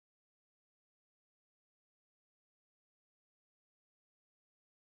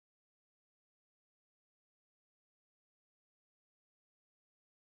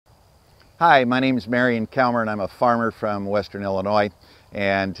Hi, my name is Marion Calmer and I'm a farmer from Western Illinois,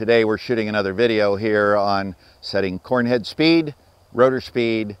 and today we're shooting another video here on setting corn head speed, rotor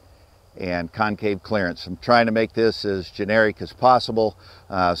speed, and concave clearance. I'm trying to make this as generic as possible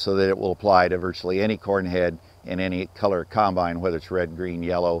so that it will apply to virtually any corn head in any color combine, whether it's red, green,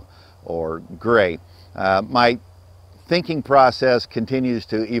 yellow, or gray. My thinking process continues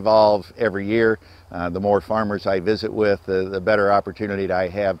to evolve every year. The more farmers I visit with, the better opportunity I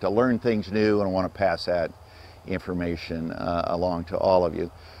have to learn things new, and I want to pass that information along to all of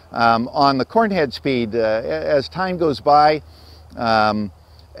you. On the corn head speed, as time goes by,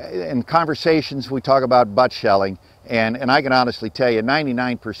 in conversations we talk about butt shelling, and I can honestly tell you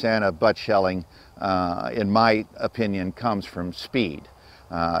 99% of butt shelling, in my opinion, comes from speed.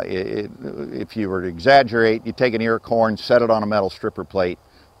 If you were to exaggerate, you take an ear of corn, set it on a metal stripper plate,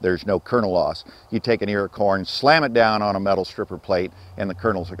 there's no kernel loss. You take an ear of corn, slam it down on a metal stripper plate, and the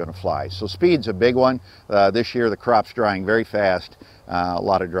kernels are going to fly. So speed's a big one. This year the crop's drying very fast, a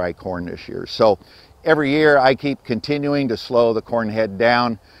lot of dry corn this year. So every year I keep continuing to slow the corn head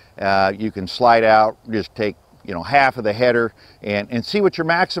down. You can slide out, just take half of the header and see what your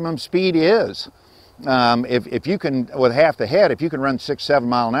maximum speed is. If you can, with half the head, if you can run 6-7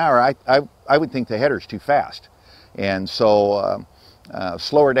 miles an hour, I would think the header's too fast. And so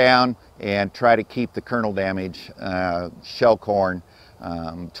slow her down and try to keep the kernel damage, shell corn,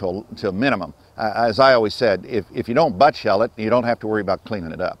 to a minimum. As I always said, if you don't butt shell it, you don't have to worry about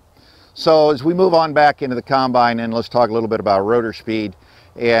cleaning it up. So as we move on back into the combine, and let's talk a little bit about rotor speed.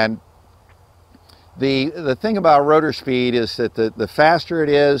 And the thing about rotor speed is that the faster it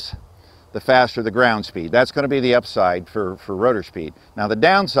is, the faster the ground speed. That's going to be the upside for rotor speed. Now the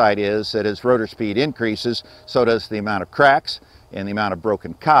downside is that as rotor speed increases, so does the amount of cracks and the amount of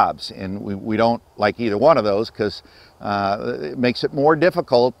broken cobs. And we don't like either one of those because it makes it more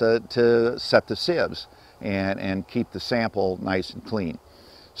difficult to set the sieves and keep the sample nice and clean.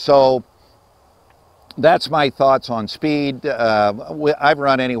 So that's my thoughts on speed. I've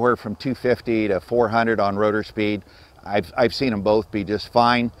run anywhere from 250 to 400 on rotor speed. I've seen them both be just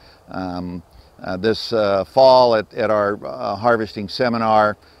fine. This fall at our harvesting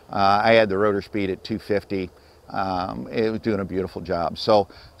seminar, I had the rotor speed at 250. It was doing a beautiful job. So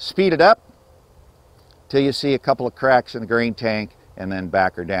speed it up till you see a couple of cracks in the grain tank, and then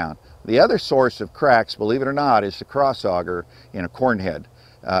back her down. The other source of cracks, believe it or not, is the cross auger in a corn head.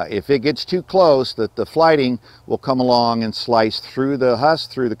 If it gets too close, the flighting will come along and slice through the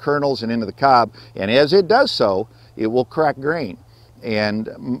husk, through the kernels, and into the cob. And as it does so, it will crack grain.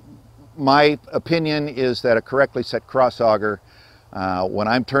 And my opinion is that a correctly set cross auger, when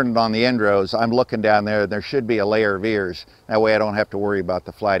I'm turning on the end rows, I'm looking down there should be a layer of ears. That way I don't have to worry about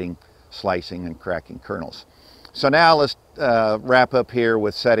the flighting, slicing, and cracking kernels. So now let's wrap up here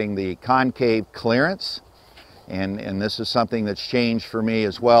with setting the concave clearance. And this is something that's changed for me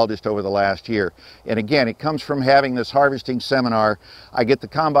as well just over the last year. And again, it comes from having this harvesting seminar. I get the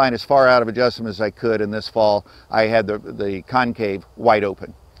combine as far out of adjustment as I could, and this fall I had the concave wide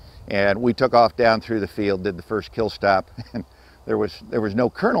open. And we took off down through the field, did the first kill stop, and there was no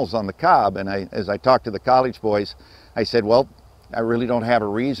kernels on the cob. And as I talked to the college boys, I said, well, I really don't have a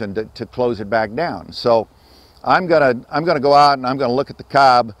reason to close it back down. So I'm gonna go out and I'm gonna look at the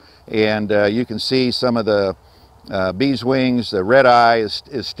cob, and you can see some of the bees wings. The red eye is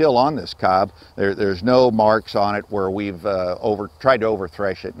still on this cob. There's no marks on it where we've tried to over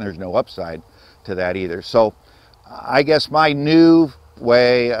thresh it, and there's no upside to that either. So I guess my new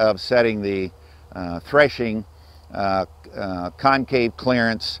way of setting the threshing concave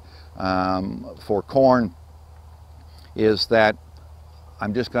clearance for corn is that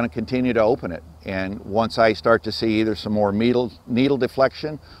I'm just going to continue to open it, and once I start to see either some more needle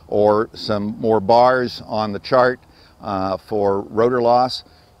deflection or some more bars on the chart for rotor loss,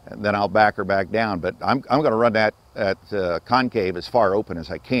 then I'll back her back down. But I'm going to run that at concave as far open as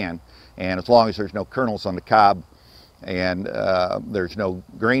I can, and as long as there's no kernels on the cob and there's no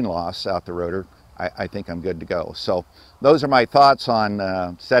grain loss out the rotor, I think I'm good to go. So those are my thoughts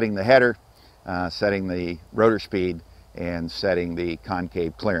on setting the header, setting the rotor speed, and setting the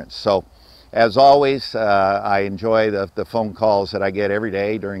concave clearance. So as always, I enjoy the phone calls that I get every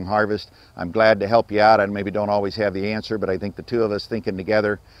day during harvest. I'm glad to help you out. I maybe don't always have the answer, but I think the two of us thinking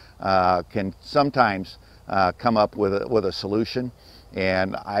together can sometimes come up with a solution.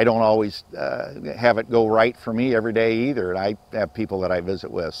 And I don't always have it go right for me every day either. And I have people that I visit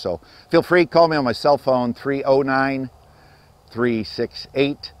with. So feel free, call me on my cell phone,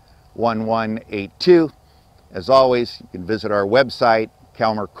 309-368-1182. As always, you can visit our website,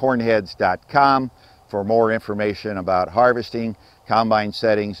 calmercornheads.com, for more information about harvesting, combine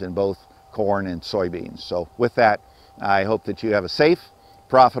settings, and both corn and soybeans. So with that, I hope that you have a safe,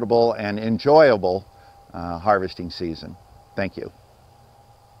 profitable, and enjoyable harvesting season. Thank you.